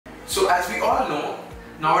So as we all know,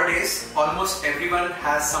 nowadays almost everyone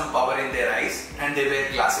has some power in their eyes and they wear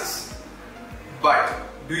glasses. But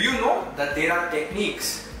do you know that there are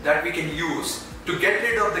techniques that we can use to get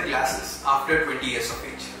rid of the glasses after 20 years of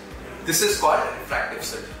age? This is called refractive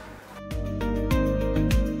surgery.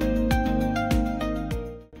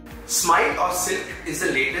 Smile or silk is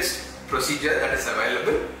the latest procedure that is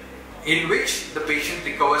available, in which the patient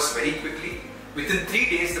recovers very quickly. Within 3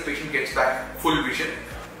 days the patient gets back full vision.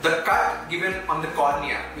 The cut given on the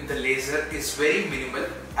cornea with the laser is very minimal,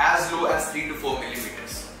 as low as 3 to 4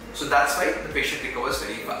 millimeters. So that's why the patient recovers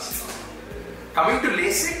very fast. Coming to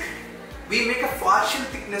LASIK, we make a partial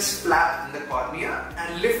thickness flap in the cornea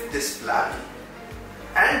and lift this flap,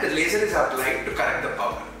 and the laser is applied to correct the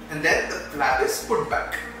power, and then the flap is put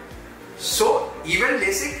back. So even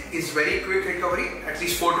LASIK is very quick recovery, at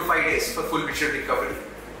least 4 to 5 days for full vision recovery,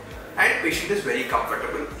 and patient is very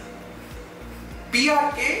comfortable.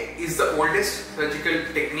 PRK is the oldest surgical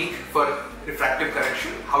technique for refractive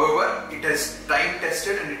correction. However, it is time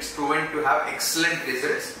tested and it's proven to have excellent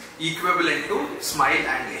results equivalent to SMILE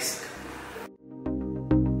and LASIK.